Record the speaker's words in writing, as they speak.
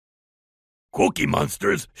Cookie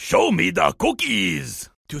Monsters, show me the cookies!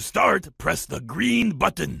 To start, press the green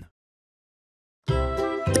button.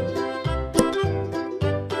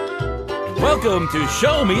 Welcome to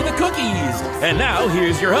Show Me the Cookies! And now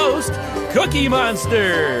here's your host, Cookie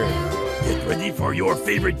Monster! Get ready for your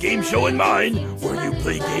favorite game show and mine, where you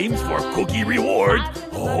play games for cookie reward.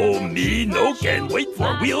 Oh, me no can wait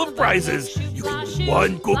for Wheel of Prizes. You can win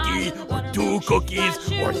 1 cookie, or 2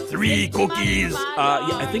 cookies, or 3 cookies.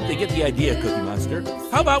 Yeah, I think they get the idea, Cookie Monster.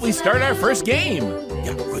 How about we start our first game?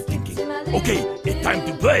 Yeah, good thinking. Okay, it's time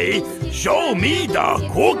to play Show Me the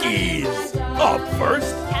Cookies. Up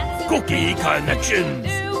first, Cookie Connections.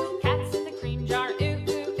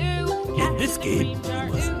 In this game,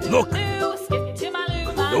 you must look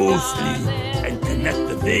closely and connect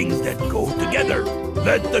the things that go together.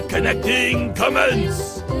 Let the connecting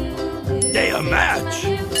commence. They a match.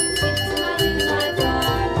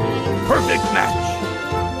 Perfect match.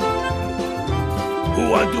 Who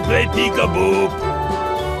want to play peekaboo?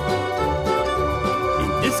 In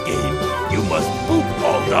this game, you must boop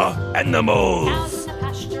all the animals.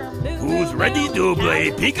 Who's ready to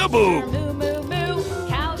play peekaboo?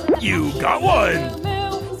 You got one.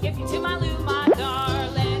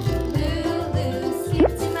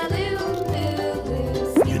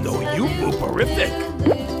 You know you booperific.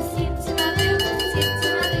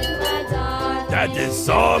 That is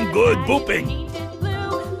some good booping.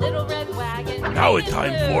 Now it's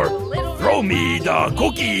time for Throw Me the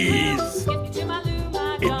Cookies.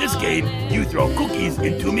 In this game, you throw cookies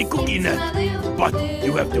into me cookie net. But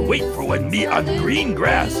you have to wait for when me on green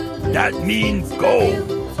grass. That means go.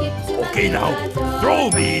 Okay, now, throw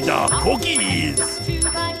me the cookies.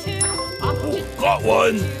 Oh, got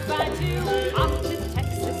one.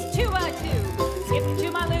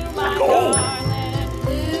 Go.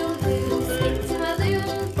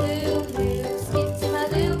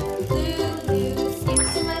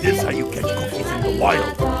 This is how you catch cookies in the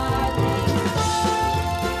wild.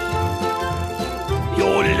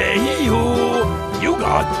 Yo-lay-hoo, you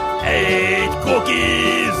got 8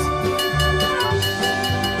 cookies.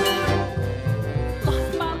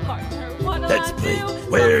 Let's play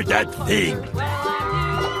Where That Thing.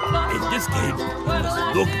 In this game, you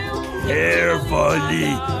must look carefully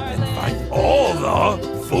and find all the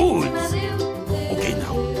foods. Okay,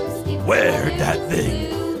 now, where that thing?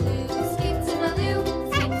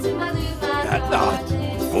 That's not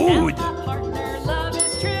food.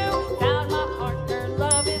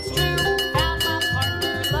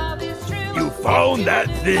 You found that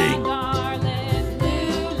thing.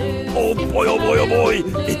 Oh boy, oh boy, oh boy.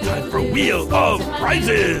 It's time for Wheel of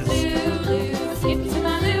Prizes.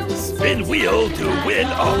 Spin wheel to win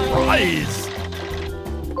a prize.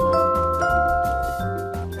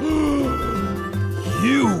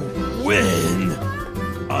 You win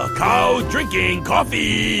a cow drinking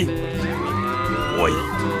coffee. Boy,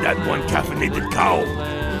 that one caffeinated cow.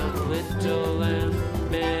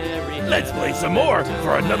 Let's play some more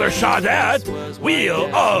for another shot at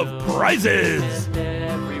Wheel of Prizes.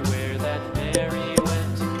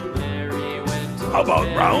 How about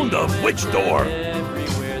round of which door?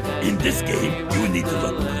 In this game, you need to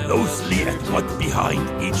look closely at what's behind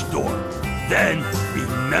each door. Then,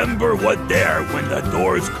 remember what's there when the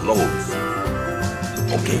doors close.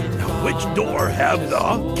 Okay, now which door have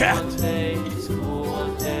the cat?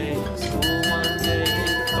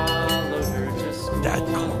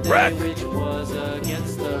 That's correct.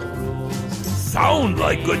 Sound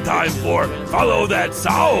like good time for Follow That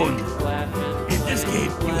Sound. In this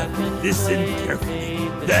game, you have to listen carefully.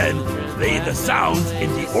 Then, play the sounds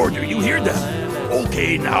in the order you hear them.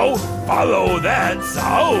 Okay, now, follow that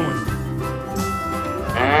sound.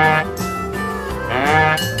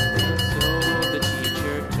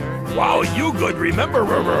 Wow, you good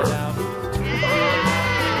rememberer.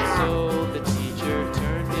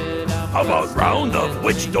 How about round of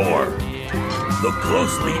which door? Look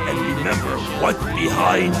closely and remember what's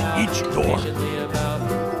behind each door.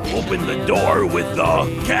 Open the door with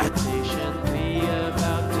the cat.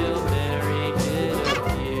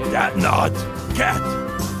 That not cat.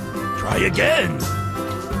 Try again.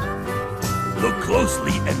 Look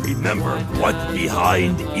closely and remember what's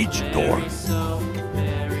behind each door.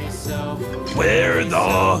 Where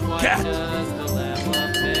the cat?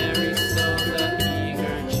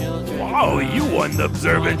 Wow, you won the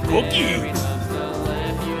observant cookie.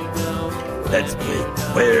 Let's play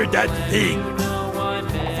Where That Thing.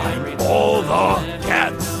 Find all the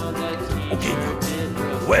cats. Okay, now,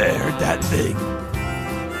 where that thing?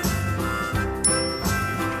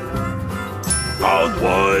 Found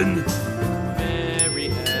one.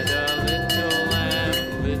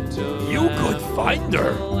 You could find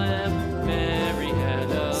her.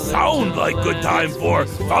 Sound like good time for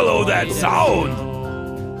follow that sound.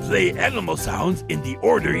 Play animal sounds in the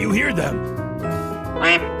order you hear them.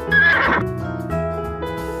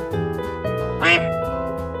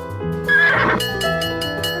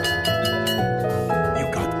 You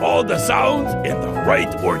got all the sounds in the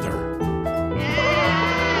right order.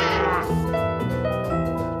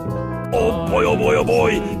 Oh boy, oh boy, oh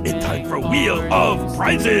boy, it's time for Wheel of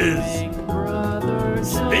Prizes.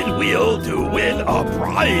 Spin wheel to win a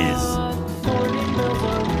prize.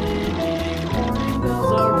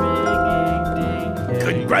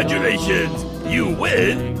 Congratulations, you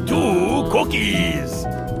win 2 cookies.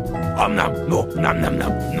 Nom, no, nom, nom,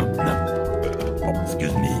 nom, nom, nom. Oh,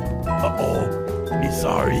 excuse me. Uh-oh, me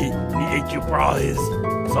sorry, me ate your prize.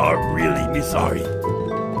 Sorry, really, me sorry.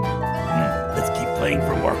 Let's keep playing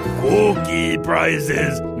for more cookie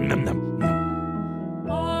prizes. Nom, nom.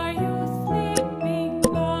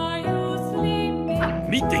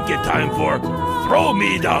 Me think it time for throw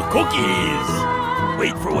me the cookies.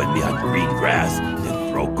 Wait for when me on green grass,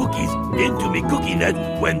 then throw cookies into me cookie net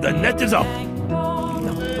when the net is up. Now,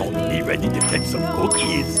 don't be ready to catch some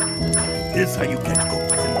cookies. This is how you catch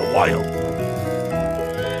cookies in the wild.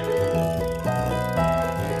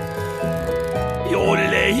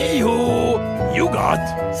 Yodel-hee-hoo, you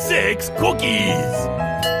got 6 cookies.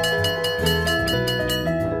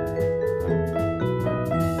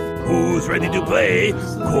 Who's ready to play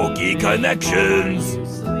Cookie Connections?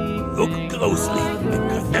 Look closely and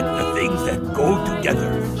connect the things that go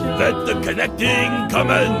together. Let the connecting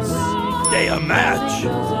commence. Stay a match.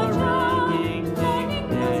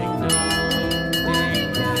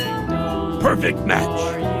 Perfect match.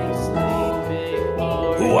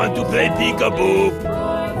 Who want to play peekaboo?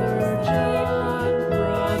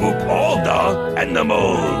 Boop all the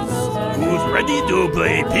animals. Who's ready to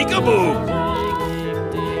play peekaboo?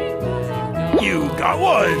 You got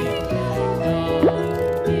one.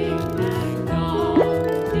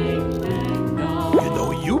 You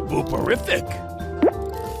know you booperific.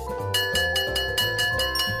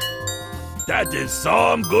 That is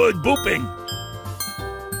some good booping.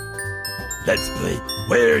 Let's play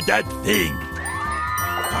Where That Thing.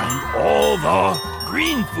 Find all the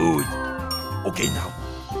green food. Okay, now,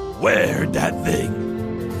 where that thing?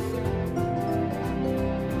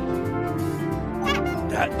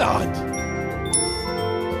 That dot.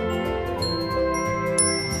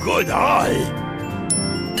 Good eye.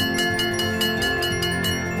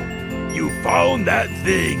 You found that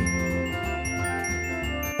thing.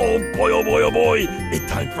 Oh boy, oh boy, oh boy.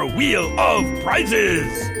 It's time for Wheel of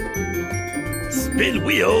Prizes. Spin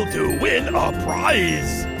wheel to win a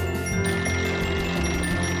prize.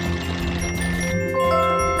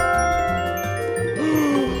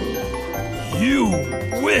 You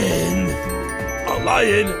win a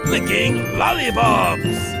lion licking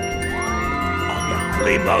lollipops.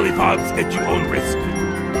 Claim lollipops at your own risk.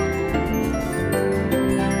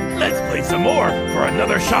 Let's play some more for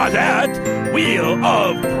another shot at Wheel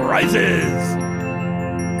of Prizes.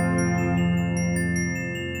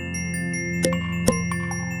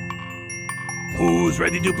 Who's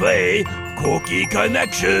ready to play Cookie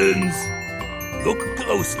Connections? Look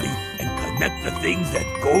closely and connect the things that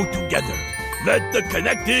go together. Let the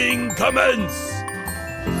connecting commence.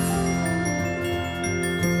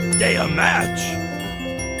 Stay a match.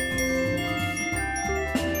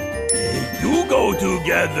 You go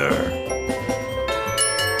together.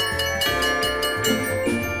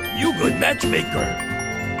 You good matchmaker.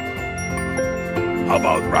 How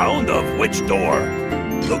about round of which door?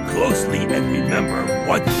 Look closely and remember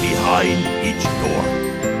what's behind each door.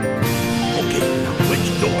 Okay, now which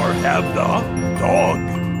door have the dog?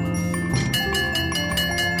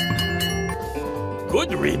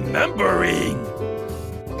 Good remembering.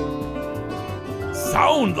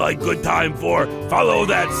 Sound like good time for follow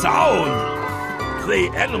that sound. Play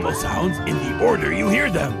animal sounds in the order you hear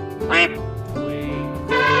them.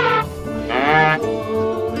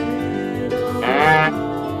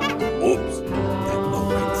 Oops, that's no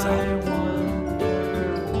right sound.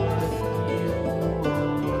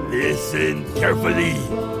 Listen carefully.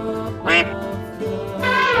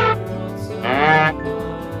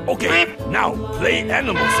 Okay, now play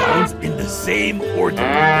animal sounds in the same order.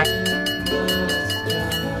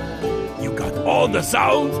 You got all the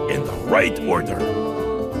sounds in the right order.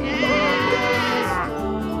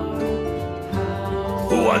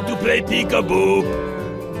 Who want to play peekaboo?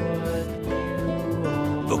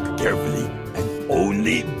 Look carefully and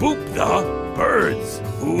only boop the birds.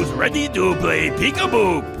 Who's ready to play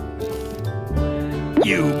peekaboo?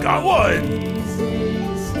 You got one.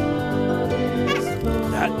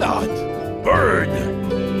 That dot, bird.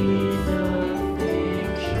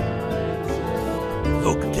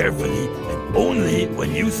 carefully, and only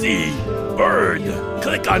when you see bird,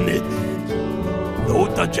 click on it.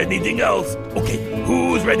 Don't touch anything else. Okay,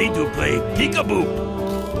 who's ready to play peekaboo?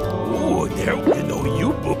 Ooh, there, you know you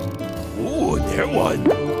boop. Ooh, there one.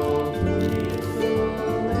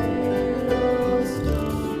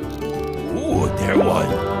 Ooh, there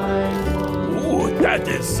one. Ooh, that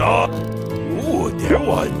is soft. Ooh, there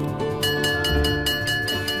one.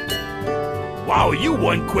 Wow, you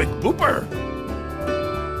won quick booper.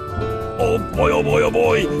 Oh boy, oh boy, oh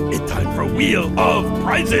boy. It's time for Wheel of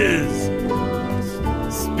Prizes.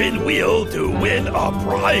 Spin wheel to win a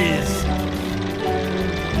prize.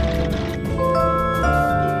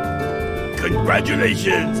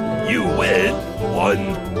 Congratulations, you win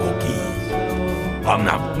 1 cookie. Nom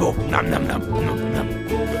no, nom nom nom nom nom.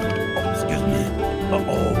 Oh, excuse me.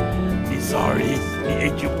 Uh-oh. Me sorry. Me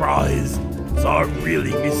ate your prize. Sorry,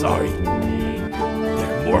 really, me sorry. There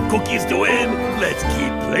are more cookies to win. Let's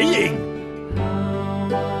keep playing.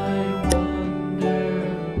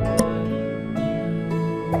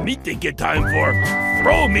 Me think it time for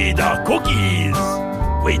throw me the cookies.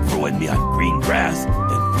 Wait for when me on green grass,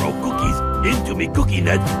 then throw cookies into me cookie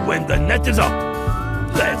net when the net is up.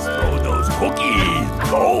 Let's throw those cookies.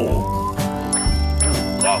 Go.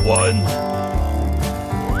 Got one.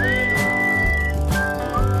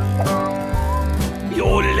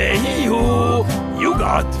 Yodel-hee-hoo. You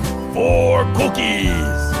got 4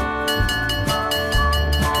 cookies.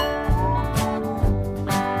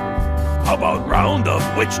 How about round of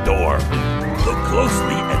which door? Look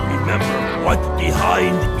closely and remember what's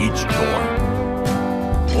behind each door.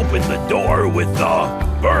 Open the door with the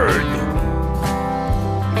bird.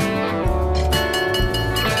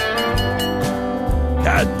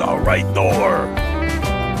 That's the right door.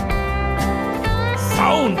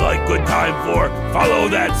 Sound like good time for follow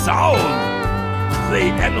that sound. Play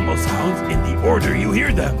animal sounds in the order you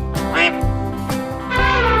hear them.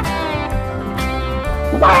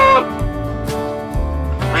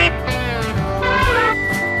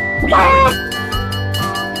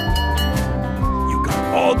 You got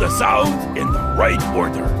all the sounds in the right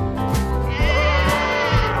order.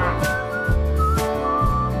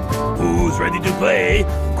 Who's ready to play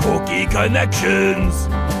Cookie Connections?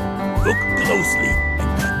 Look closely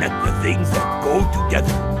and connect the things that go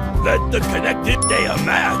together. Let the connected day a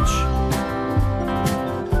match.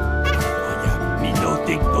 Oh yeah, me no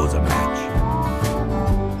think those a match.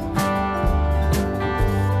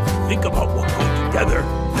 Think about what go together,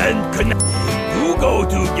 then connect. They do go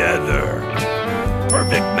together.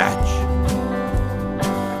 Perfect match.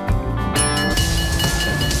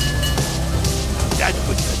 That's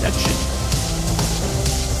good connection.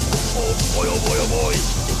 Oh boy, oh boy, oh boy.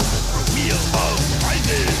 Wheel of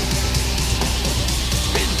Prizes.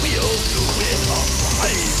 Spin wheel to win a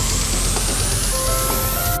prize.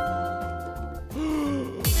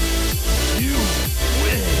 You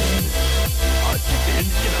win a chicken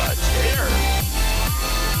in a chair.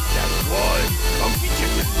 That's 1 comfy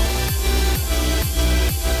chicken.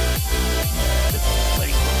 This is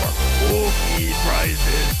playing for cookie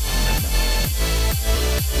prizes.